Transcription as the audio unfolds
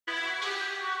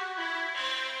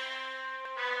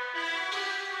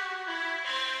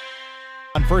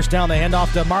first down. They hand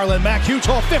off to Marlon Mack. Huge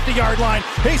hole, 50-yard line.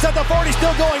 He's at the 40,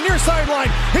 still going near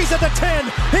sideline. He's at the 10.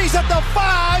 He's at the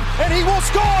 5, and he will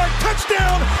score.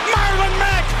 Touchdown, Marlon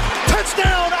Mack.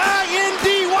 Touchdown,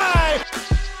 INDY.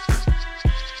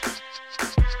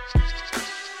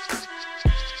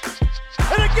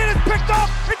 And again, it's picked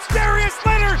off. It's Darius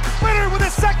Leonard. Leonard with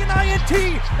a second INT,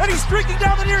 and he's streaking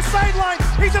down the near sideline.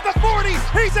 He's at the 40.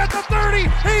 He's at the 30.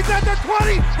 He's at the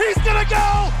 20. He's going to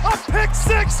go. A pick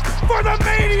six for the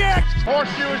Maniac.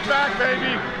 Horseshoe is back,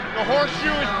 baby. The horseshoe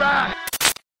is back.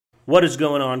 What is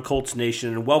going on, Colts Nation,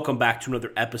 and welcome back to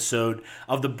another episode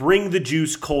of the Bring the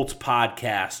Juice Colts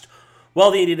podcast.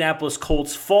 Well, the Indianapolis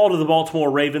Colts fall to the Baltimore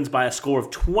Ravens by a score of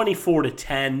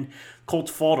 24-10.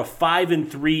 Colts fall to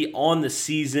 5-3 on the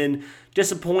season.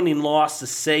 Disappointing loss, to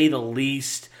say the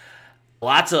least.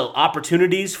 Lots of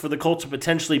opportunities for the Colts to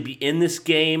potentially be in this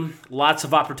game. Lots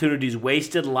of opportunities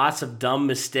wasted. Lots of dumb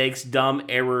mistakes, dumb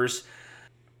errors.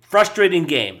 Frustrating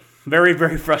game. Very,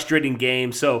 very frustrating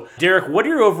game. So, Derek, what are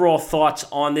your overall thoughts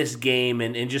on this game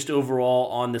and just overall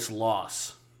on this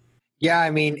loss? Yeah,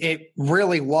 I mean, it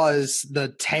really was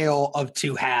the tale of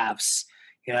two halves.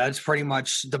 You know, it's pretty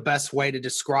much the best way to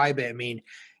describe it. I mean,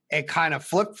 it kind of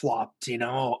flip-flopped,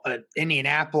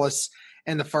 Indianapolis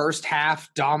in the first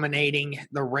half dominating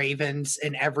the Ravens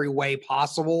in every way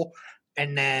possible.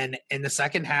 And then in the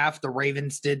second half, the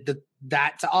Ravens did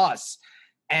that to us.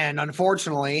 And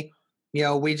unfortunately,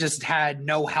 we just had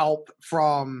no help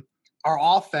from our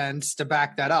offense to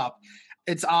back that up.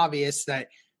 It's obvious that,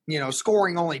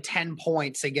 scoring only 10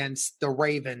 points against the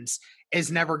Ravens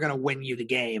is never going to win you the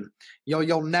game.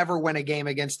 You'll never win a game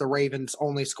against the Ravens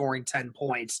only scoring 10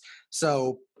 points.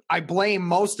 So I blame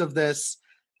most of this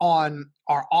on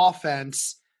our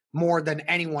offense more than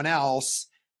anyone else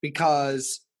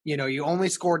because, you only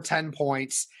scored 10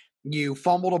 points. You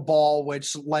fumbled a ball,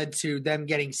 which led to them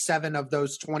getting 7 of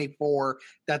those 24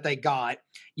 that they got.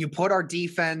 You put our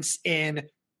defense in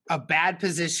a bad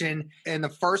position in the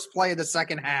first play of the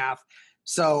second half.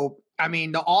 So, I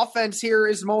mean, the offense here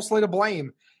is mostly to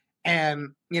blame. And,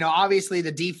 obviously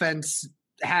the defense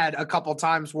had a couple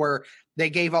times where they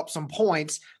gave up some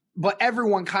points, but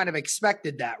everyone kind of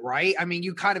expected that, right? I mean,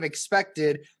 you kind of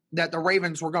expected that the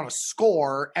Ravens were going to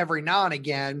score every now and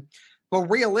again.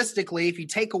 But realistically, if you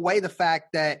take away the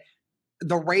fact that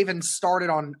the Ravens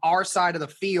started on our side of the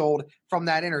field from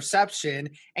that interception,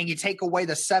 and you take away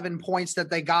the 7 points that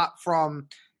they got from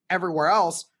everywhere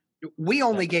else, we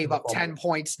only gave up 10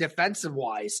 points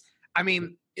defensive-wise. I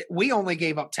mean, we only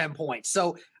gave up 10 points.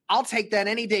 So I'll take that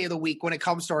any day of the week when it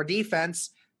comes to our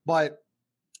defense. But,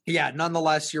 yeah,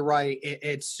 nonetheless, you're right.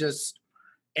 It's just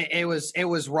it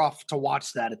was rough to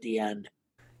watch that at the end.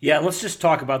 Yeah, let's just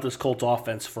talk about this Colts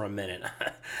offense for a minute.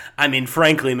 I mean,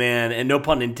 frankly, man, and no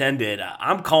pun intended,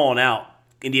 I'm calling out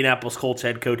Indianapolis Colts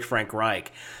head coach Frank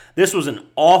Reich. This was an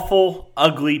awful,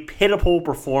 ugly, pitiful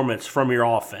performance from your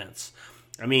offense.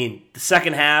 I mean, the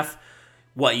second half,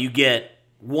 you get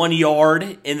 1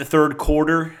 yard in the third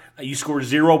quarter. You score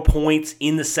 0 points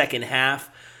in the second half.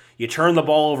 You turn the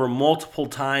ball over multiple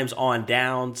times on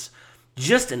downs.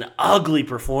 Just an ugly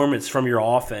performance from your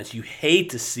offense. You hate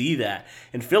to see that.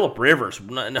 And Phillip Rivers,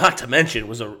 not to mention,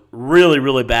 was a really,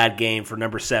 really bad game for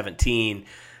number 17.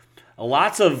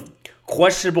 Lots of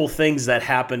questionable things that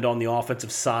happened on the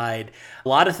offensive side. A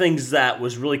lot of things that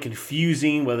was really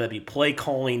confusing, whether it be play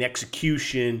calling,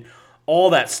 execution, all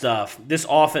that stuff. This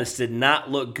offense did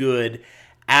not look good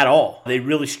at all. They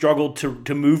really struggled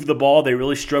to move the ball. They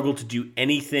really struggled to do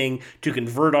anything to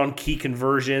convert on key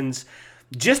conversions.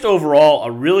 Just overall,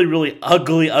 a really, really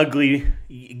ugly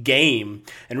game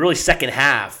and really second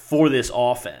half for this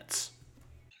offense.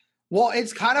 Well,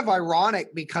 it's kind of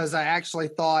ironic because I actually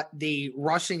thought the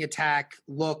rushing attack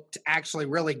looked actually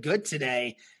really good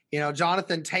today.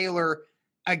 Jonathan Taylor,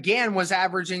 again, was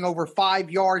averaging over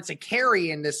 5 yards a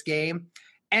carry in this game.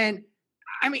 And,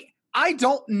 I mean, I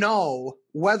don't know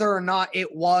whether or not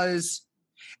it was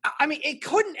 – I mean, it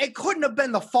couldn't have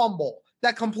been the fumble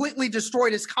that completely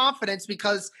destroyed his confidence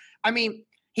because, I mean,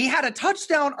 he had a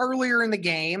touchdown earlier in the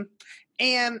game,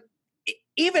 and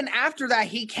even after that,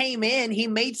 he came in, he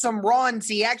made some runs,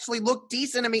 he actually looked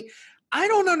decent. I mean, I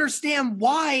don't understand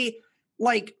why,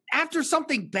 after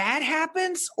something bad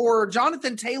happens or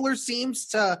Jonathan Taylor seems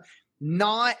to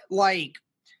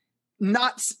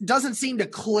doesn't seem to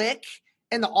click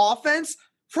in the offense,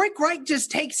 Frank Reich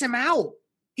just takes him out.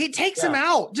 He takes him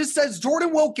out, just says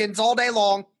Jordan Wilkins all day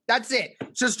long. That's it.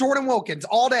 Just Jordan Wilkins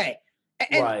all day.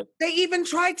 And right. They even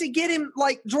tried to get him,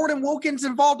 Jordan Wilkins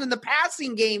involved in the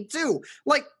passing game, too.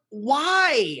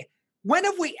 Why? When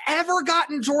have we ever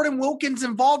gotten Jordan Wilkins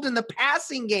involved in the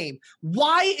passing game?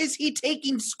 Why is he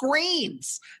taking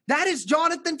screens? That is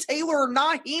Jonathan Taylor or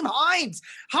Nyheim Hines.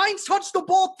 Hines touched the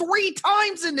ball 3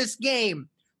 times in this game.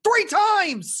 3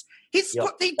 times. He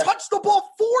touched the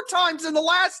ball 4 times in the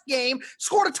last game,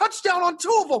 scored a touchdown on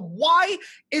 2 of them. Why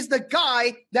is the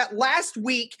guy that last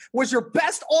week was your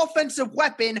best offensive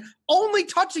weapon only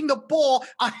touching the ball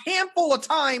a handful of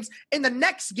times in the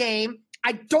next game?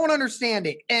 I don't understand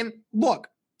it. And look,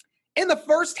 in the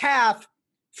first half,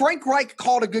 Frank Reich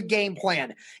called a good game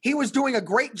plan. He was doing a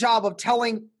great job of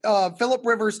telling Phillip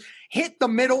Rivers, hit the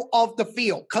middle of the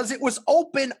field because it was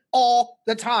open all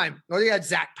the time. You had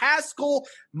Zach Pascal,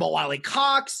 Mo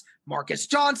Alie-Cox, Marcus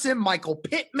Johnson, Michael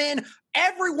Pittman.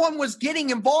 Everyone was getting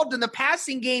involved in the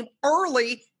passing game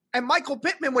early. And Michael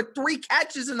Pittman with 3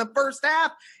 catches in the first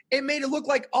half, it made it look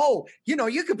like,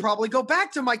 you could probably go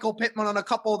back to Michael Pittman on a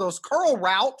couple of those curl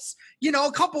routes,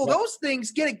 a couple of those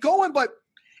things, get it going. But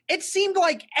it seemed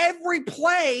like every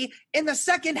play in the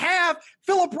second half,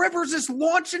 Phillip Rivers is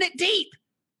launching it deep.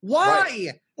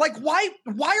 Why? Right.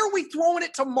 Why are we throwing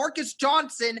it to Marcus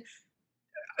Johnson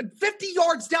 50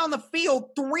 yards down the field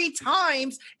 3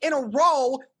 times in a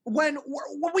row when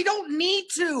we don't need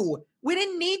to? We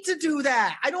didn't need to do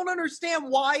that. I don't understand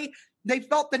why they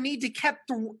felt the need to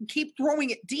keep throwing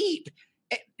it deep.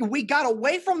 We got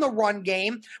away from the run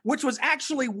game, which was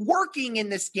actually working in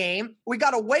this game. We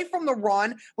got away from the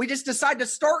run. We just decided to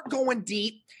start going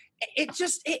deep.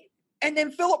 And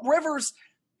then Phillip Rivers,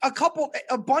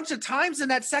 a bunch of times in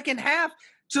that second half,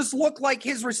 just looked like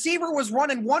his receiver was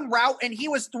running one route and he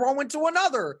was throwing to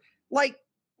another. Like,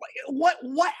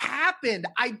 what happened?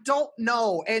 I don't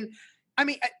know. And I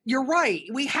mean, you're right.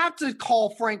 We have to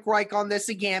call Frank Reich on this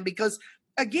again because,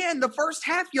 again, the first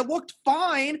half you looked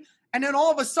fine, and then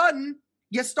all of a sudden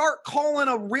you start calling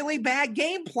a really bad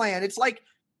game plan. It's like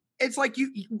like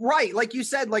you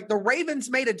said, like the Ravens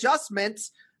made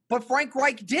adjustments, but Frank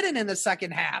Reich didn't in the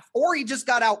second half, or he just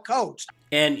got out-coached.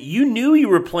 And you knew you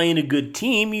were playing a good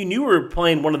team. You knew you were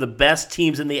playing one of the best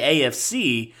teams in the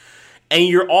AFC, and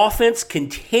your offense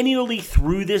continually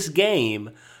through this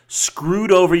game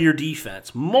screwed over your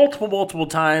defense. Multiple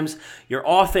times, your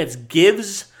offense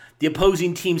gives the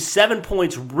opposing team 7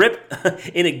 points, rip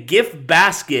in a gift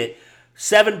basket,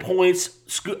 7 points,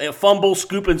 fumble,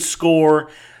 scoop, and score.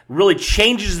 Really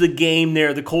changes the game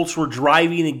there. The Colts were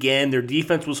driving again. Their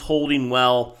defense was holding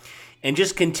well. And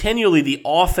just continually, the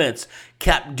offense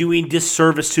kept doing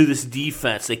disservice to this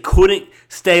defense. They couldn't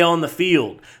stay on the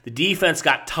field. The defense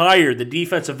got tired. The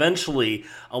defense eventually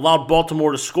allowed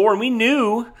Baltimore to score. And we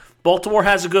knew Baltimore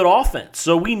has a good offense.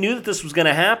 So we knew that this was going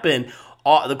to happen.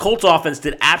 The Colts offense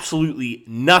did absolutely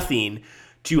nothing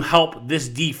to help this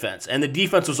defense. And the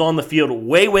defense was on the field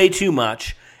way too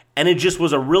much. And it just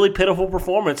was a really pitiful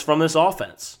performance from this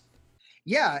offense.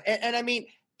 Yeah, and I mean,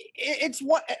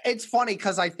 it's funny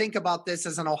because I think about this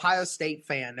as an Ohio State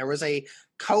fan. There was a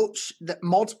coach that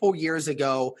multiple years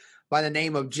ago by the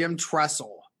name of Jim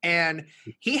Tressel, and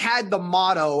he had the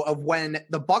motto of when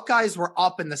the Buckeyes were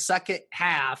up in the second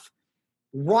half,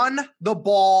 run the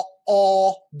ball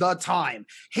all the time.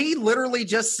 He literally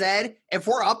just said, if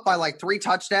we're up by like 3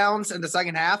 touchdowns in the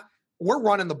second half, we're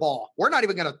running the ball. We're not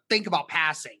even going to think about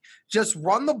passing. Just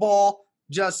run the ball.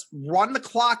 Just run the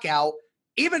clock out.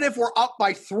 Even if we're up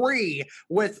by 3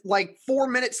 with like 4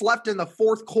 minutes left in the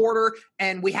fourth quarter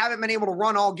and we haven't been able to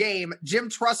run all game, Jim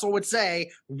Tressel would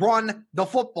say, run the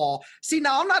football. See,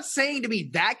 now I'm not saying to be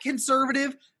that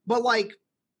conservative, but like,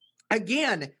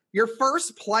 again, your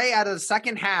first play out of the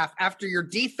second half after your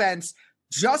defense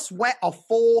just went a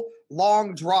full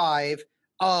long drive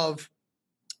of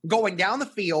going down the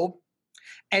field,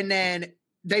 and then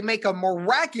they make a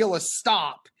miraculous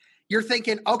stop. You're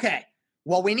thinking, okay,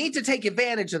 well, we need to take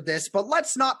advantage of this, but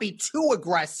let's not be too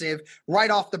aggressive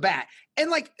right off the bat. And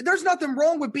like, there's nothing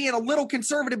wrong with being a little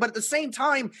conservative, but at the same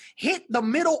time, hit the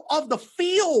middle of the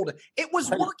field. It was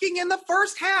working in the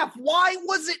first half. Why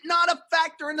was it not a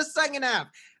factor in the second half?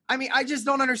 I mean, I just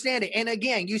don't understand it. And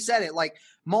again, you said it, like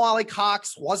Mo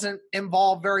Alie-Cox wasn't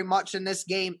involved very much in this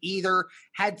game either,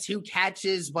 had 2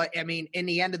 catches, but I mean, in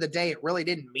the end of the day, it really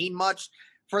didn't mean much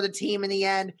for the team in the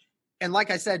end. And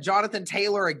like I said, Jonathan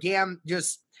Taylor, again,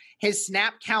 just his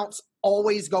snap counts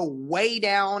always go way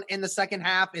down in the second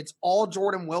half. It's all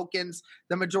Jordan Wilkins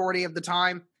the majority of the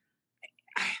time.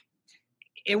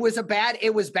 It was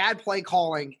bad play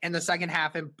calling in the second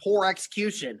half and poor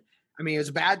execution. I mean, it was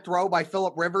a bad throw by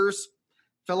Phillip Rivers.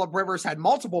 Phillip Rivers had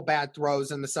multiple bad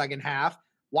throws in the second half.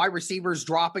 Wide receivers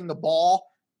dropping the ball,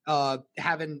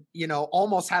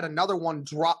 almost had another one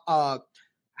drop,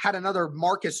 had another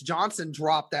Marcus Johnson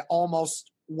drop that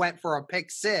almost went for a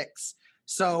pick six.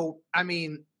 So, I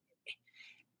mean,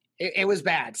 it was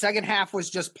bad. Second half was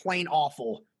just plain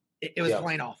awful. It was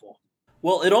plain awful.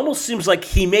 Well, it almost seems like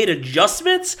he made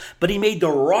adjustments, but he made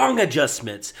the wrong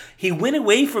adjustments. He went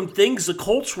away from things the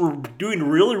Colts were doing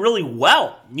really, really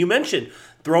well. You mentioned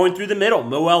throwing through the middle,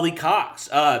 Mo Alley Cox,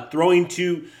 throwing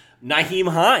to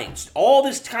Nyheim Hines, all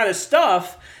this kind of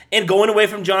stuff, and going away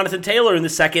from Jonathan Taylor in the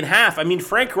second half. I mean,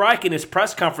 Frank Reich in his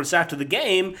press conference after the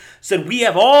game said, we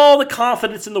have all the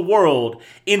confidence in the world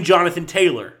in Jonathan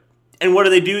Taylor. And what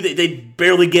do? They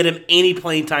barely get him any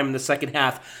playing time in the second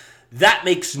half. That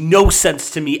makes no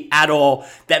sense to me at all.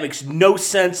 That makes no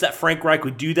sense that Frank Reich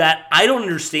would do that. I don't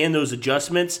understand those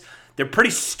adjustments. They're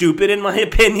pretty stupid in my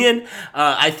opinion.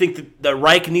 I think that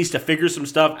Reich needs to figure some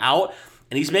stuff out,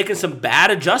 and he's making some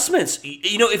bad adjustments.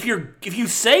 You know, if you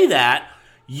say that,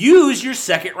 use your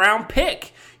second round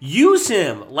pick. Use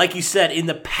him, like you said, in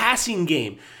the passing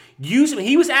game. Use him.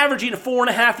 He was averaging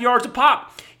 4.5 yards a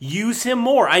pop. Use him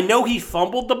more. I know he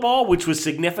fumbled the ball, which was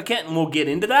significant, and we'll get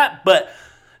into that, but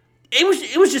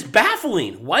it was just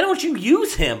baffling. Why don't you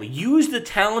use him? Use the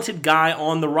talented guy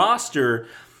on the roster,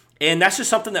 and that's just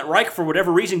something that Reich, for whatever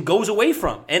reason, goes away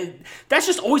from. And that's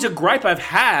just always a gripe I've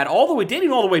had,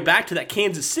 dating all the way back to that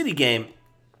Kansas City game.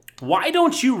 Why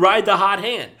don't you ride the hot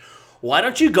hand? Why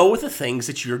don't you go with the things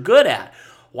that you're good at?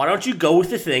 Why don't you go with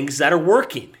the things that are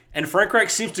working? And Frank Reich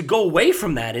seems to go away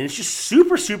from that, and it's just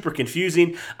super, super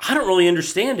confusing. I don't really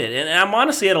understand it, and I'm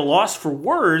honestly at a loss for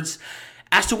words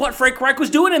as to what Frank Reich was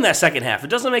doing in that second half. It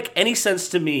doesn't make any sense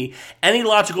to me, any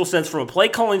logical sense from a play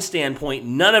calling standpoint.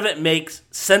 None of it makes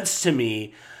sense to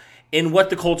me in what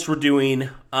the Colts were doing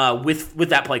with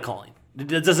that play calling.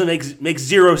 It doesn't make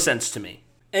zero sense to me.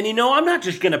 And you know, I'm not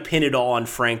just going to pin it all on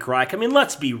Frank Reich. I mean,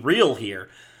 let's be real here.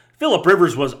 Phillip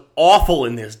Rivers was awful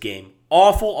in this game.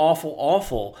 Awful, awful,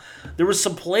 awful. There were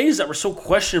some plays that were so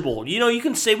questionable. You know, you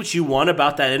can say what you want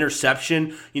about that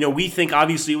interception. You know, we think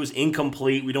obviously it was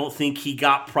incomplete. We don't think he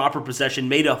got proper possession,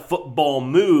 made a football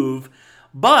move.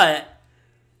 But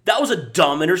that was a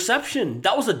dumb interception.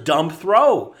 That was a dumb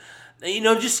throw. You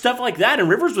know, just stuff like that. And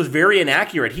Rivers was very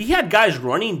inaccurate. He had guys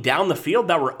running down the field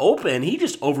that were open. He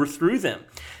just overthrew them.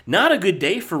 Not a good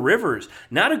day for Rivers.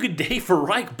 Not a good day for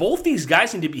Reich. Both these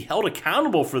guys need to be held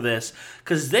accountable for this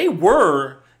because they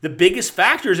were the biggest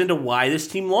factors into why this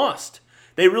team lost.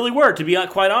 They really were, to be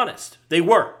quite honest. They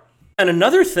were. And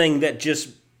another thing that just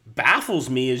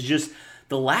baffles me is just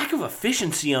the lack of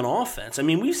efficiency on offense. I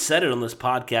mean, we've said it on this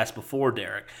podcast before,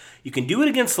 Derek. You can do it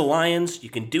against the Lions. You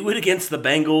can do it against the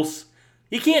Bengals.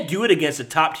 You can't do it against a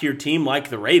top-tier team like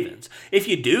the Ravens. If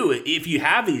you do, if you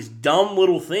have these dumb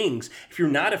little things, if you're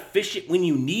not efficient when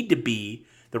you need to be,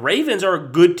 the Ravens are a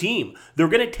good team. They're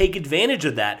going to take advantage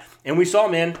of that. And we saw,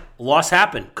 man, a loss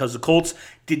happen because the Colts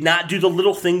did not do the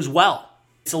little things well.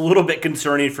 It's a little bit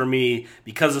concerning for me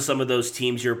because of some of those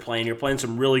teams you're playing. You're playing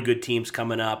some really good teams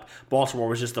coming up. Baltimore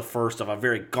was just the first of a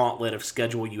very gauntlet of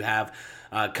schedule you have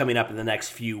coming up in the next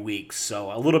few weeks.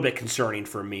 So a little bit concerning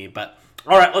for me, but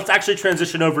all right, let's actually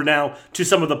transition over now to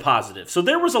some of the positives. So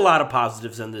there was a lot of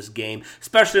positives in this game,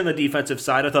 especially on the defensive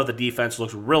side. I thought the defense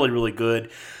looked really, really good.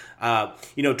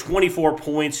 24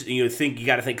 points. You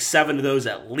got to think 7 of those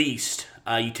at least.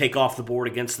 You take off the board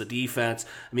against the defense.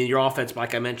 I mean, your offense,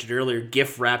 like I mentioned earlier,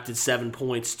 gift wrapped at 7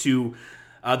 points to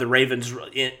the Ravens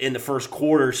in the first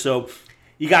quarter. So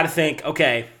you got to think,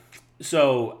 okay,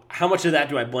 so how much of that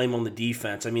do I blame on the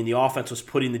defense? I mean, the offense was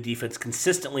putting the defense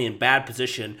consistently in bad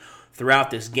position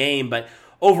throughout this game, but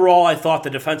overall, I thought the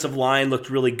defensive line looked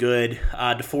really good.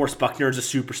 DeForest Buckner is a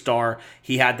superstar.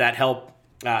 He had that help.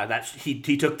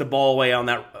 He took the ball away on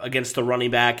that against the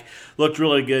running back. Looked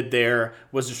really good there.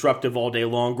 Was disruptive all day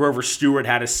long. Grover Stewart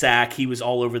had a sack. He was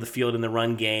all over the field in the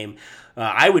run game.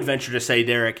 I would venture to say,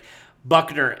 Derek,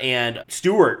 Buckner and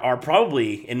Stewart are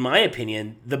probably, in my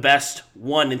opinion, the best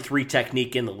 1-3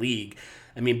 technique in the league.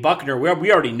 I mean, Buckner,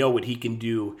 we already know what he can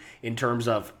do in terms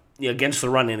of against the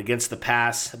run and against the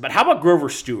pass. But how about Grover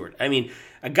Stewart? I mean,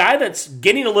 a guy that's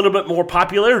getting a little bit more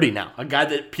popularity now, a guy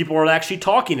that people are actually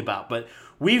talking about. But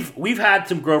we've had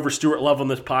some Grover Stewart love on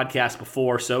this podcast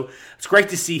before, so it's great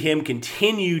to see him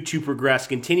continue to progress,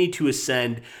 continue to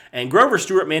ascend. And Grover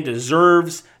Stewart, man,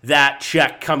 deserves that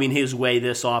check coming his way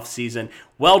this offseason.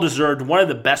 Well-deserved, one of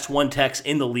the best one-techs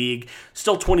in the league.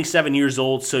 Still 27 years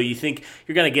old, so you think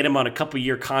you're going to get him on a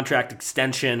couple-year contract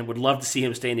extension. Would love to see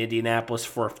him stay in Indianapolis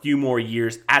for a few more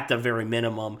years at the very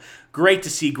minimum. Great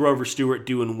to see Grover Stewart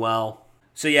doing well.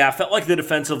 So yeah, I felt like the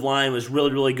defensive line was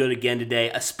really, really good again today,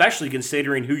 especially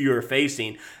considering who you were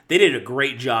facing. They did a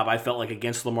great job, I felt like,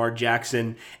 against Lamar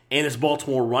Jackson and his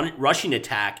Baltimore rushing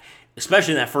attack,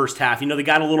 especially in that first half. They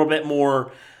got a little bit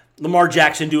more Lamar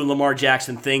Jackson doing Lamar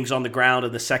Jackson things on the ground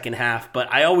in the second half, but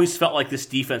I always felt like this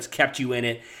defense kept you in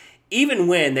it. Even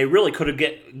when they really could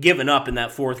have given up in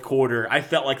that fourth quarter, I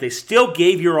felt like they still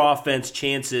gave your offense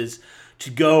chances to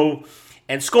go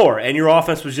and score, and your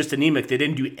offense was just anemic. They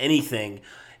didn't do anything,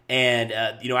 and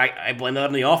I blame that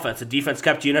on the offense. The defense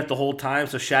kept you in it the whole time,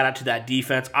 so shout out to that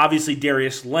defense. Obviously,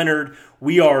 Darius Leonard,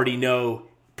 we already know,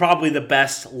 probably the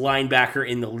best linebacker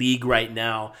in the league right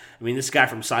now. I mean, this guy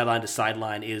from sideline to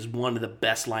sideline is one of the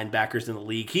best linebackers in the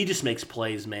league. He just makes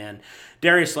plays, man.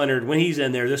 Darius Leonard, when he's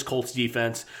in there, this Colts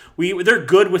defense, they're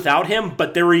good without him,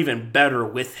 but they're even better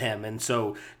with him. And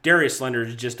so Darius Leonard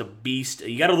is just a beast.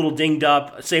 You got a little dinged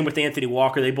up. Same with Anthony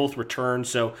Walker. They both returned,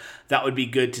 so that would be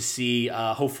good to see.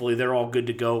 Hopefully they're all good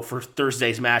to go for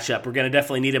Thursday's matchup. We're going to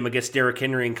definitely need him against Derrick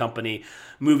Henry and company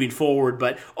moving forward.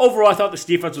 But overall, I thought this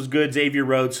defense was good. Xavier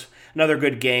Rhodes, another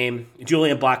good game.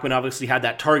 Julian Blackmon obviously had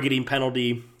that targeting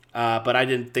penalty, but I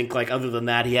didn't think, other than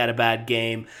that, he had a bad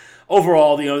game.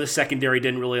 Overall, the secondary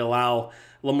didn't really allow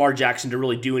Lamar Jackson to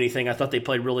really do anything. I thought they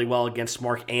played really well against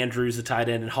Mark Andrews, the tight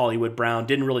end, and Hollywood Brown.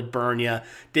 Didn't really burn you.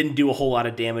 Didn't do a whole lot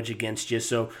of damage against you.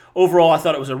 So overall, I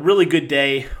thought it was a really good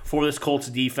day for this Colts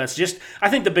defense. I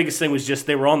think the biggest thing was just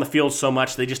they were on the field so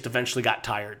much, they just eventually got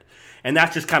tired. And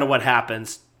that's just kind of what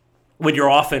happens. When your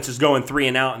offense is going 3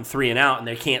 and out, and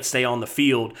they can't stay on the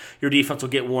field, your defense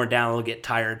will get worn down, they'll get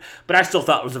tired. But I still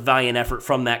thought it was a valiant effort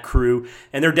from that crew,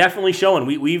 and they're definitely showing.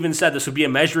 We even said this would be a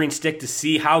measuring stick to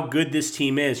see how good this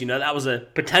team is. That was a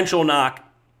potential knock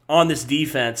on this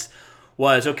defense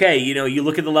was, okay, you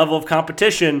look at the level of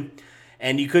competition,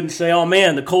 and you couldn't say, oh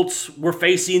man, the Colts were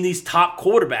facing these top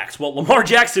quarterbacks. Well, Lamar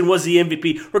Jackson was the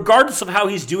MVP. Regardless of how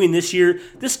he's doing this year,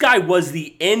 this guy was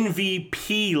the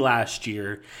MVP last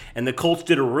year. And the Colts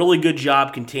did a really good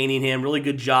job containing him, really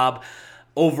good job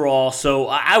overall. So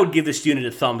I would give this unit a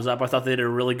thumbs up. I thought they did a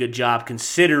really good job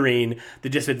considering the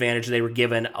disadvantage they were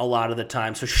given a lot of the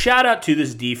time. So shout out to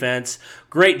this defense.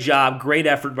 Great job, great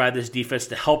effort by this defense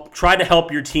to try to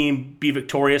help your team be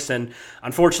victorious. And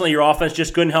unfortunately, your offense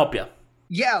just couldn't help you.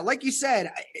 Yeah, like you said,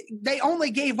 they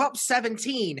only gave up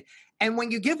 17. And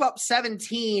when you give up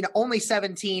only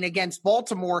 17 against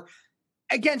Baltimore,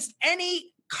 against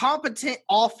any competent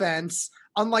offense,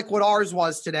 unlike what ours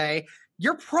was today,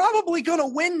 you're probably going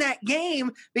to win that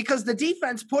game because the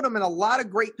defense put them in a lot of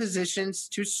great positions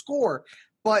to score.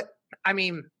 But, I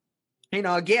mean,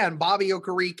 again, Bobby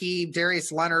Okereke,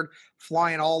 Darius Leonard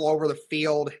flying all over the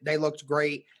field. They looked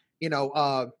great.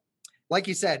 Like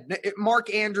you said,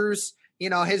 Mark Andrews,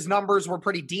 his numbers were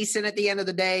pretty decent at the end of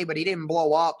the day, but he didn't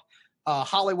blow up.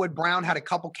 Hollywood Brown had a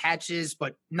couple catches,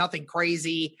 but nothing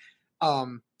crazy.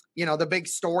 The big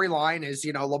storyline is,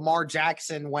 Lamar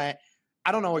Jackson went,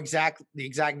 I don't know the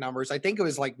exact numbers. I think it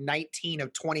was 19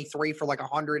 of 23 for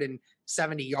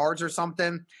 170 yards or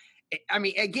something. I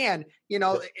mean, again,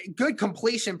 good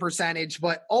completion percentage,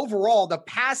 but overall the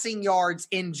passing yards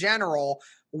in general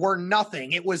were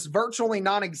nothing. It was virtually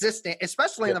non-existent,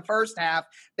 especially in the first half.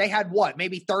 They had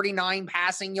maybe 39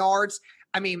 passing yards.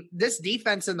 I mean, this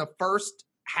defense in the first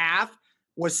half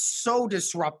was so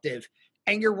disruptive.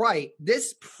 And you're right.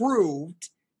 This proved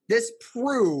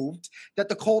that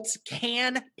the Colts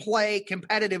can play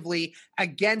competitively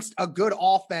against a good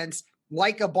offense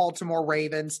like a Baltimore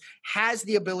Ravens, has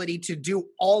the ability to do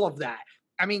all of that.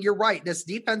 I mean, you're right. This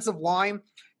defensive line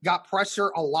got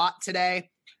pressure a lot today.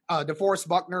 DeForest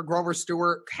Buckner, Grover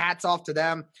Stewart, hats off to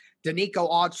them. Danico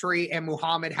Autry and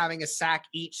Muhammad having a sack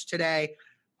each today.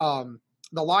 The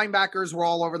linebackers were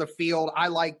all over the field. I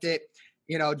liked it.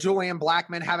 Julian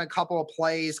Blackmon having a couple of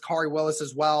plays, Kari Willis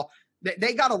as well.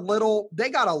 They got a little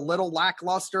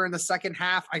lackluster in the second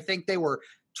half. I think they were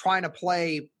trying to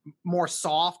play more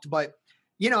soft, but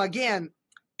again,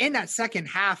 in that second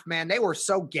half, man, they were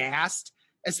so gassed,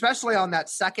 especially on that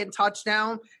second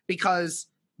touchdown, because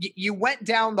you went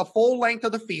down the full length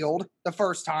of the field the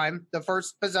first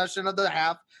possession of the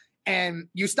half, and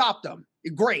you stopped them.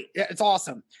 Great. It's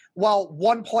awesome. Well,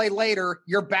 one play later,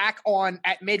 you're back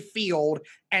at midfield,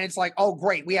 and it's like, oh,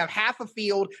 great. We have half a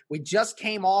field. We just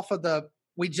came off of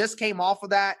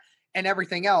that and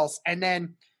everything else. And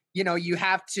then, you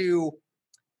have to,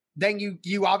 then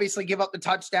you obviously give up the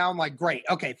touchdown, great.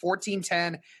 Okay,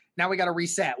 14-10. Now we got to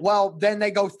reset. Well, then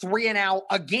they go 3 and out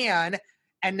again.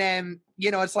 And then,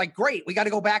 it's great. We got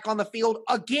to go back on the field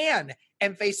again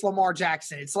and face Lamar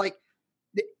Jackson. It's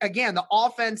again, the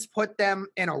offense put them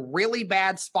in a really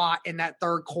bad spot in that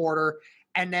third quarter.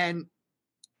 And then,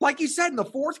 like you said, in the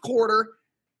fourth quarter,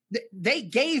 they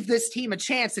gave this team a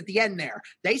chance at the end there.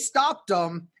 They stopped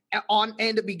them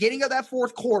in the beginning of that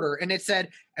fourth quarter, and it said,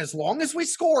 as long as we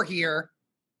score here,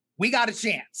 we got a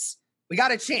chance. We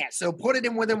got a chance. So put it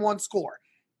in within one score.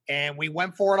 And we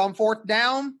went for it on fourth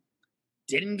down.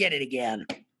 Didn't get it again.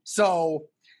 So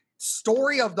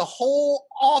story of the whole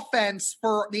offense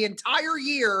for the entire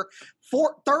year,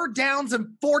 third downs and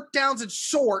fourth downs and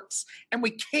shorts, and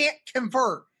we can't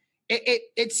convert.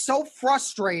 It's so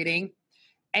frustrating.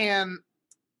 And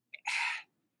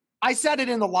I said it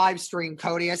in the live stream,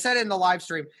 Cody. I said it in the live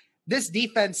stream. This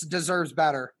defense deserves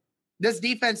better. This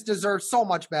defense deserves so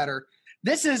much better.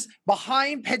 This is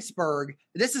behind Pittsburgh.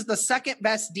 This is the second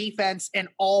best defense in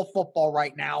all football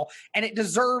right now, and it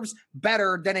deserves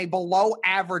better than a below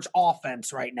average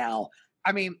offense right now.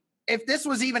 I mean, if this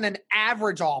was even an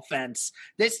average offense,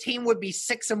 this team would be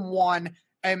 6-1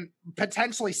 and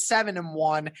potentially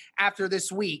 7-1 after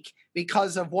this week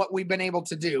because of what we've been able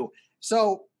to do.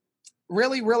 So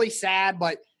really, really sad.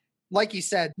 But like you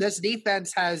said, this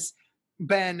defense has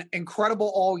been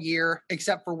incredible all year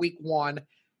except for week 1.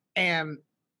 And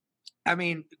I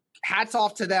mean, hats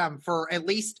off to them for at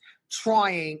least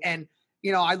trying. And,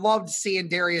 you know, I loved seeing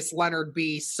Darius Leonard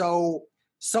be so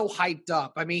hyped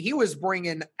up. I mean, he was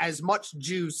bringing as much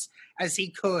juice as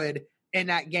he could in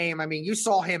that game. I mean, you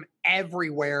saw him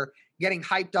everywhere getting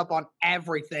hyped up on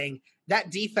everything. That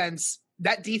defense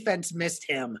missed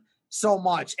him so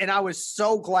much. And I was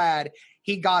so glad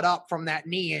he got up from that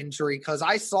knee injury because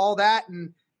I saw that.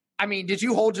 And I mean, did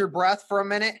you hold your breath for a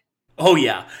minute? Oh,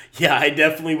 yeah. Yeah, I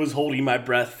definitely was holding my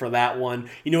breath for that one.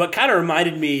 You know, it kind of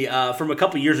reminded me from a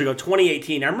couple years ago,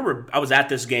 2018. I remember I was at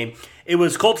this game. It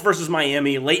was Colts versus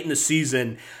Miami late in the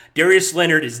season. Darius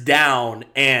Leonard is down,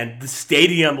 and the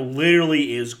stadium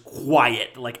literally is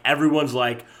quiet. Like, everyone's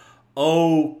like,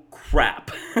 oh,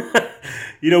 crap.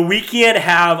 You know, we can't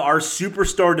have our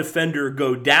superstar defender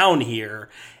go down here,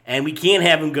 and we can't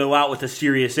have him go out with a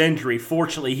serious injury.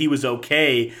 Fortunately, he was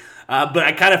okay. But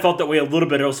I kind of felt that way a little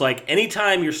bit. It was like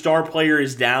anytime your star player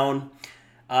is down,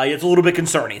 it's a little bit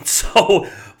concerning. So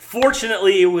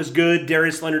fortunately, it was good.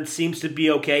 Darius Leonard seems to be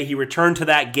okay. He returned to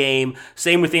that game.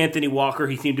 Same with Anthony Walker.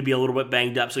 He seemed to be a little bit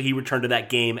banged up, so he returned to that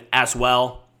game as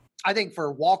well. I think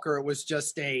for Walker, it was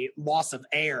just a loss of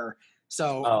air.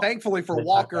 So thankfully for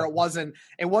Walker, it wasn't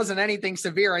anything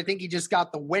severe. I think he just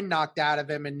got the wind knocked out of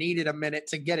him and needed a minute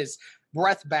to get his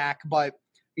breath back. But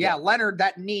yeah, Leonard,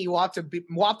 that knee, we'll have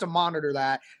to monitor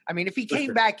that. I mean, if he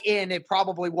came back in, it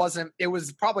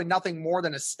was probably nothing more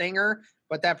than a stinger,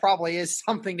 but that probably is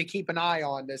something to keep an eye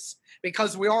on this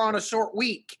because we are on a short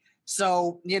week.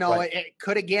 So, you know, it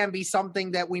could again be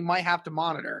something that we might have to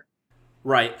monitor.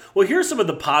 Right. Well, here's some of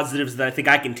the positives that I think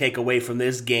I can take away from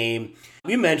this game.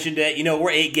 You mentioned it. You know,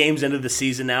 we're 8 games into the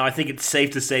season now. I think it's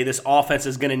safe to say this offense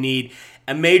is going to need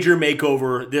a major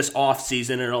makeover this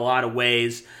offseason in a lot of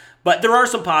ways. But there are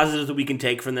some positives that we can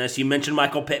take from this. You mentioned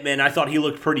Michael Pittman. I thought he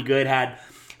looked pretty good. Had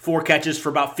 4 catches for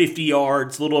about 50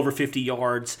 yards, a little over 50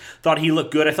 yards. Thought he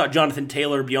looked good. I thought Jonathan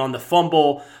Taylor, beyond the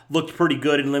fumble, looked pretty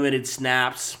good in limited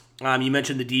snaps. You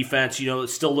mentioned the defense. You know, it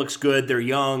still looks good. They're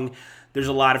young. There's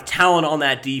a lot of talent on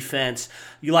that defense.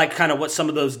 You like kind of what some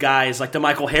of those guys, like the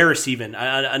Michael Harris even,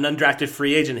 an undrafted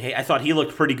free agent, I thought he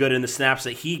looked pretty good in the snaps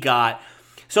that he got.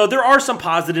 So there are some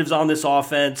positives on this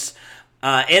offense.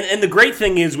 And the great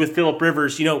thing is with Phillip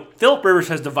Rivers, you know, Phillip Rivers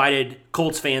has divided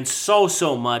Colts fans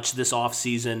so much this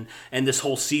offseason and this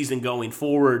whole season going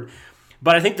forward.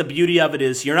 But I think the beauty of it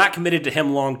is you're not committed to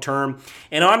him long term.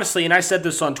 And honestly, and I said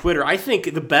this on Twitter, I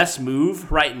think the best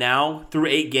move right now through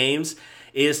 8 games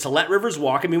is to let Rivers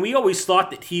walk. I mean, we always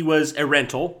thought that he was a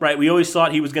rental, right? We always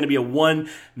thought he was going to be a 1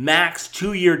 max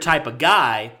 2-year type of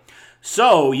guy.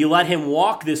 So you let him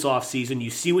walk this offseason. You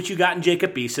see what you got in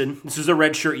Jacob Eason. This is a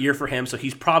redshirt year for him, so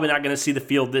he's probably not going to see the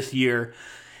field this year.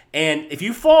 And if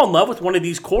you fall in love with one of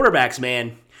these quarterbacks,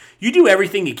 man, you do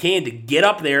everything you can to get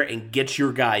up there and get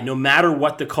your guy, no matter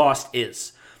what the cost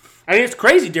is. I mean, it's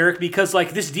crazy, Derek, because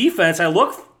like this defense, I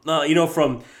look,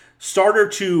 from starter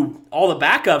to all the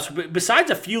backups, but besides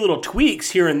a few little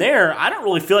tweaks here and there, I don't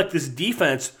really feel like this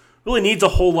defense really needs a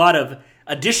whole lot of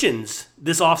additions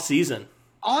this offseason.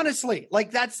 Honestly, like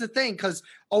that's the thing, because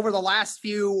over the last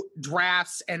few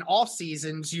drafts and off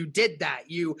seasons, you did that.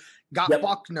 You got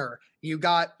Buckner, you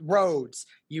got Rhodes,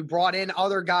 you brought in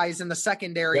other guys in the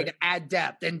secondary to add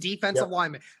depth and defensive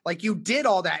linemen. Like you did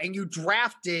all that, and you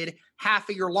drafted half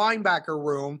of your linebacker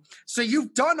room. So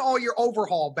you've done all your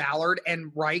overhaul, Ballard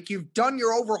and Reich. You've done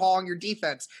your overhaul on your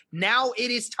defense. Now it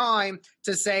is time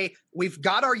to say we've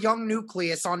got our young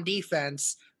nucleus on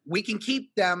defense. We can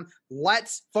keep them.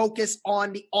 Let's focus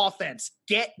on the offense.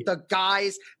 Get the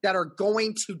guys that are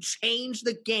going to change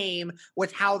the game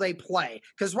with how they play.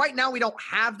 Because right now we don't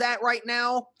have that right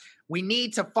now. We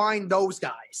need to find those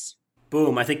guys.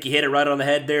 Boom. I think you hit it right on the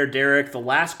head there, Derek. The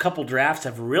last couple drafts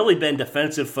have really been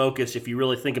defensive focused if you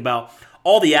really think about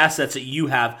all the assets that you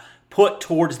have put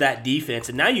towards that defense.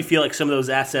 And now you feel like some of those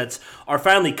assets are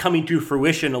finally coming to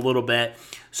fruition a little bit.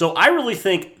 So I really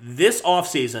think this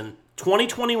offseason,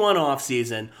 2021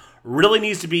 offseason, really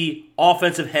needs to be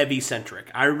offensive heavy centric.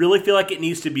 I really feel like it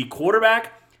needs to be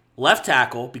quarterback, left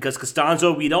tackle, because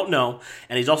Costanzo, we don't know,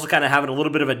 and he's also kind of having a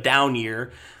little bit of a down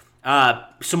year.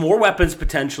 Some more weapons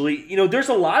potentially. There's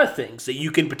a lot of things that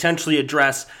you can potentially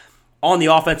address on the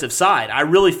offensive side. I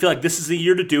really feel like this is the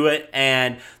year to do it,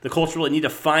 and the Colts really need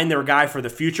to find their guy for the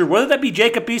future, whether that be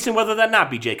Jacob Eason, whether that not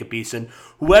be Jacob Eason.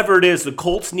 Whoever it is, the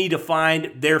Colts need to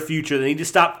find their future. They need to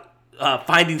stop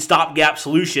finding stopgap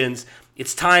solutions.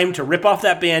 It's time to rip off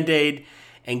that Band-Aid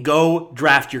and go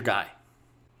draft your guy.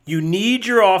 You need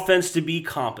your offense to be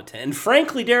competent. And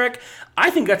frankly, Derek, I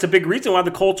think that's a big reason why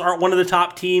the Colts aren't one of the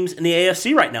top teams in the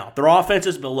AFC right now. Their offense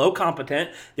is below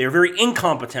competent. They're very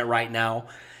incompetent right now.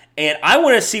 And I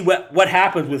want to see what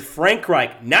happens with Frank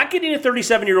Reich not getting a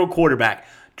 37-year-old quarterback,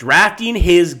 drafting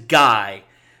his guy,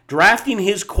 drafting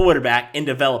his quarterback and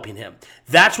developing him.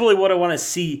 That's really what I want to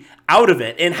see out of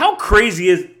it. And how crazy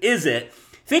is it?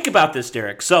 Think about this,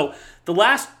 Derek. So the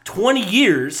last 20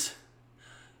 years,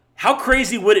 how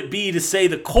crazy would it be to say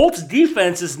the Colts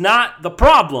defense is not the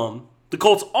problem, the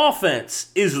Colts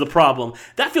offense is the problem?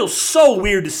 That feels so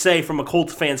weird to say from a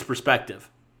Colts fan's perspective.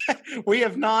 We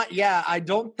have not. Yeah, I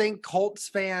don't think Colts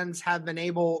fans have been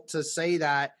able to say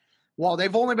that. Well,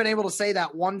 they've only been able to say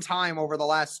that one time over the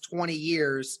last 20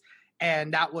 years.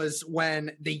 And that was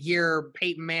when the year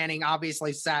Peyton Manning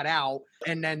obviously sat out.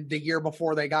 And then the year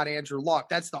before they got Andrew Luck.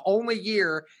 That's the only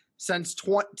year since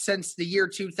the year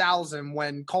 2000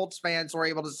 when Colts fans were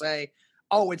able to say,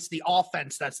 oh, it's the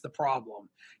offense that's the problem.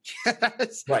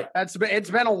 Right. It's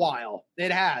been a while.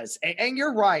 It has. And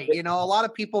you're right. A lot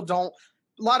of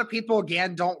people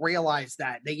again don't realize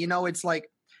that it's like,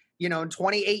 in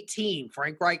 2018,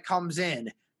 Frank Reich comes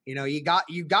in, you got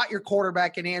your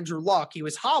quarterback in Andrew Luck. He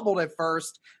was hobbled at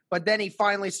first, but then he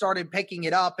finally started picking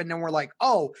it up. And then we're like,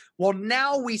 oh, well,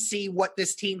 now we see what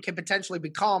this team can potentially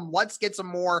become. Let's get some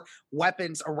more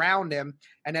weapons around him.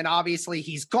 And then obviously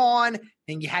he's gone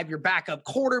and you have your backup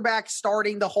quarterback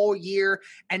starting the whole year.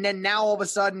 And then now all of a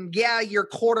sudden, your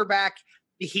quarterback,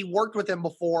 he worked with him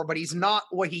before, but he's not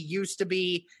what he used to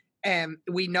be. And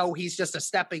we know he's just a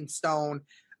stepping stone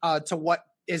to what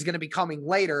is going to be coming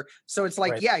later. So it's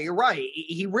like, right. You're right.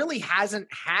 He really hasn't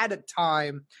had a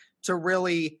time to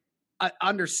really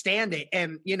understand it.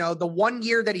 And, the 1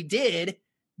 year that he did,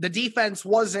 the defense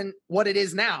wasn't what it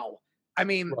is now. I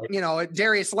mean, right.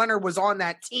 Darius Leonard was on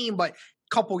that team, but a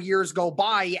couple years go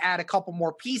by, you add a couple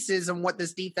more pieces and what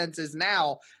this defense is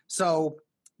now. So,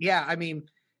 I mean,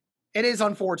 it is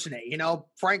unfortunate.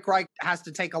 Frank Reich has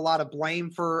to take a lot of blame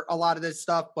for a lot of this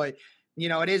stuff, but,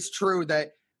 it is true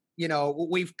that,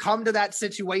 we've come to that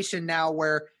situation now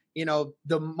where,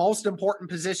 the most important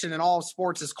position in all of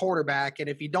sports is quarterback. And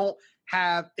if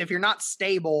you're not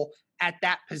stable at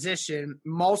that position,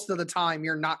 most of the time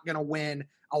you're not going to win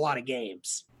a lot of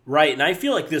games. Right. And I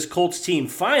feel like this Colts team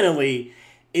finally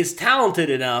is talented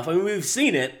enough. I mean, we've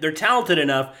seen it. They're talented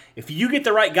enough. If you get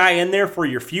the right guy in there for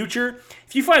your future,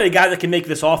 if you find a guy that can make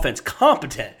this offense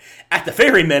competent, at the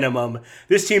very minimum,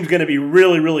 this team's going to be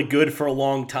really, really good for a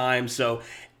long time. So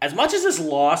as much as this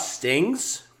loss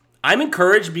stings, I'm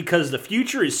encouraged because the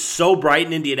future is so bright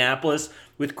in Indianapolis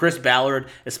with Chris Ballard,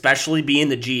 especially being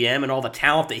the GM and all the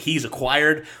talent that he's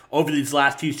acquired over these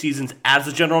last few seasons as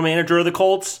the general manager of the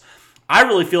Colts. I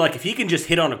really feel like if he can just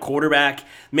hit on a quarterback,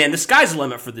 man, the sky's the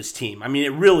limit for this team. I mean,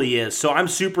 it really is. So I'm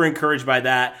super encouraged by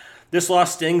that. This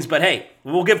loss stings, but hey,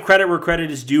 we'll give credit where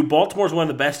credit is due. Baltimore's one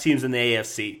of the best teams in the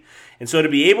AFC. And so to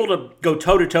be able to go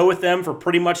toe-to-toe with them for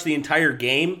pretty much the entire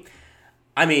game,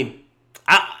 I mean,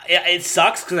 it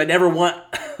sucks because I never want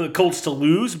the Colts to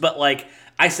lose, but like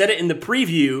I said it in the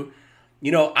preview,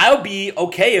 I'll be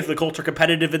okay if the Colts are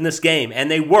competitive in this game, and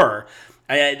they were.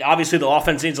 Obviously, the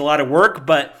offense needs a lot of work,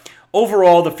 but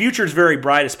overall, the future is very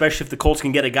bright, especially if the Colts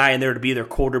can get a guy in there to be their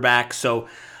quarterback. So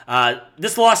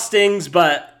this loss stings,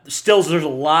 but still there's a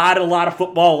lot of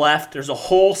football left. There's a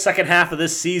whole second half of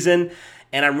this season,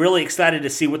 and I'm really excited to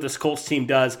see what this Colts team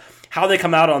does, how they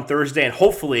come out on Thursday, and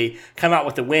hopefully come out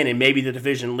with the win and maybe the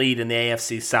division lead in the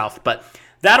AFC South. But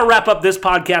that'll wrap up this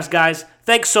podcast, guys.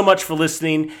 Thanks so much for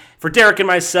listening. For Derek and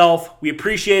myself, we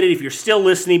appreciate it. If you're still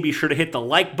listening, be sure to hit the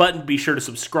like button. Be sure to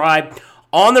subscribe.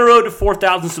 On the road to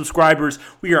 4,000 subscribers.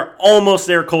 We are almost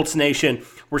there, Colts Nation.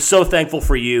 We're so thankful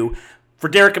for you. For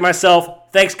Derek and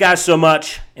myself, thanks, guys, so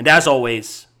much. And as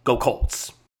always, go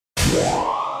Colts.